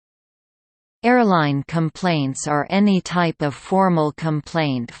Airline complaints are any type of formal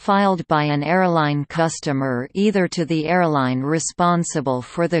complaint filed by an airline customer either to the airline responsible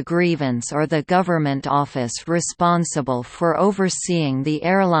for the grievance or the government office responsible for overseeing the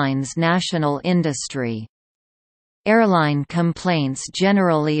airline's national industry. Airline complaints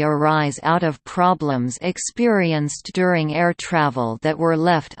generally arise out of problems experienced during air travel that were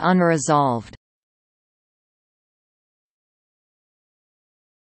left unresolved.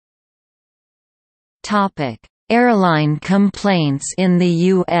 Airline complaints in the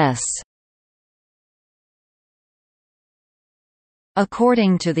U.S.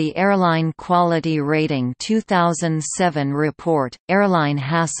 According to the Airline Quality Rating 2007 report, airline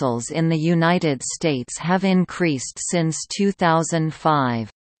hassles in the United States have increased since 2005.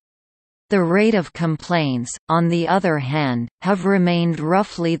 The rate of complaints, on the other hand, have remained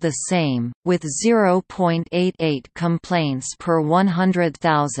roughly the same, with 0.88 complaints per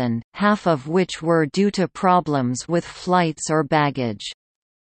 100,000, half of which were due to problems with flights or baggage.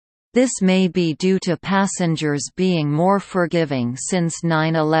 This may be due to passengers being more forgiving since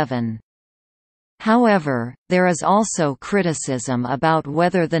 9/11. However, there is also criticism about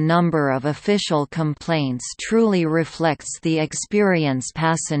whether the number of official complaints truly reflects the experience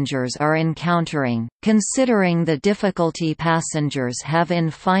passengers are encountering, considering the difficulty passengers have in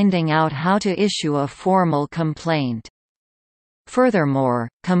finding out how to issue a formal complaint. Furthermore,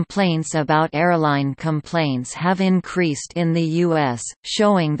 complaints about airline complaints have increased in the U.S.,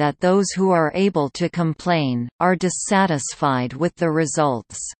 showing that those who are able to complain, are dissatisfied with the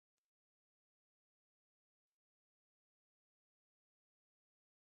results.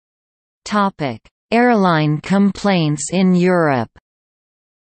 Airline complaints in Europe.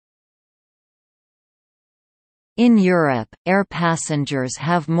 In Europe, air passengers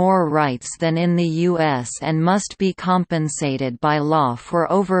have more rights than in the US and must be compensated by law for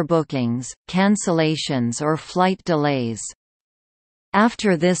overbookings, cancellations or flight delays.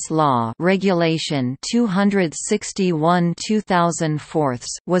 After this law, Regulation 261/2004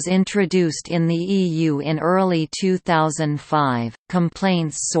 was introduced in the EU in early 2005.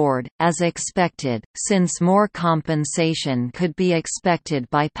 Complaints soared, as expected, since more compensation could be expected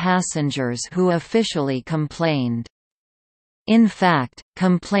by passengers who officially complained. In fact,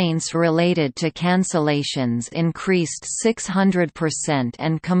 complaints related to cancellations increased 600%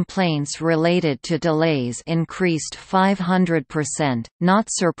 and complaints related to delays increased 500%, not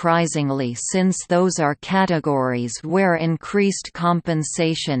surprisingly since those are categories where increased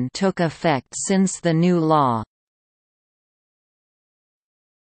compensation took effect since the new law.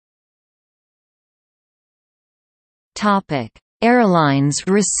 Airlines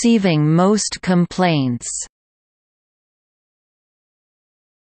receiving most complaints.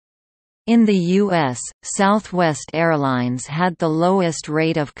 In the U.S., Southwest Airlines had the lowest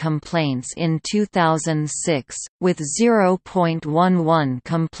rate of complaints in 2006, with 0.11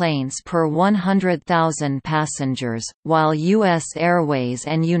 complaints per 100,000 passengers, while U.S. Airways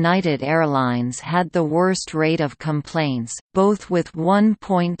and United Airlines had the worst rate of complaints, both with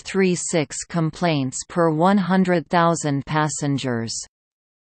 1.36 complaints per 100,000 passengers.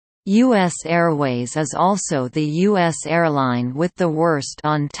 U.S. Airways is also the U.S. airline with the worst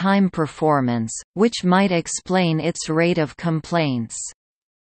on-time performance, which might explain its rate of complaints.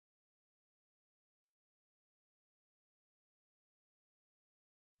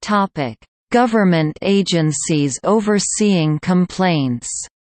 Government agencies overseeing complaints.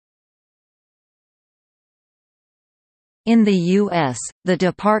 In the U.S., the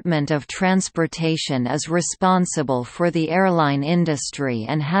Department of Transportation is responsible for the airline industry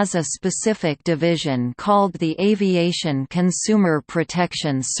and has a specific division called the Aviation Consumer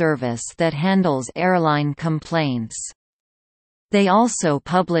Protection Service that handles airline complaints. They also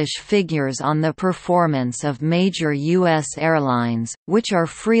publish figures on the performance of major U.S. airlines, which are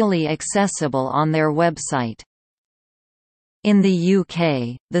freely accessible on their website. In the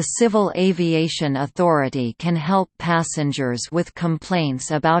UK, the Civil Aviation Authority can help passengers with complaints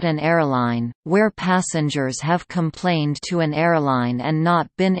about an airline, where passengers have complained to an airline and not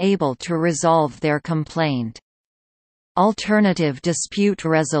been able to resolve their complaint. Alternative dispute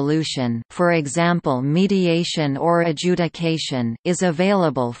resolution, for example mediation or adjudication, is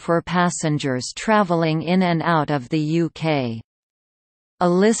available for passengers travelling in and out of the UK. A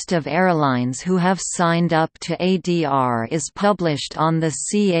list of airlines who have signed up to ADR is published on the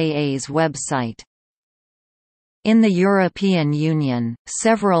CAA's website. In the European Union,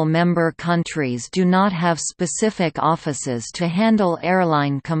 several member countries do not have specific offices to handle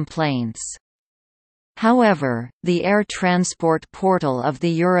airline complaints. However, the Air Transport Portal of the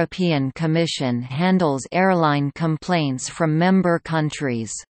European Commission handles airline complaints from member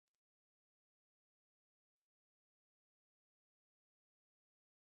countries.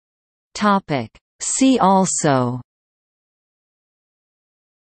 See also: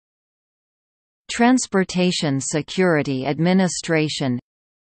 Transportation Security Administration,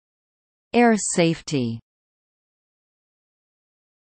 Air safety.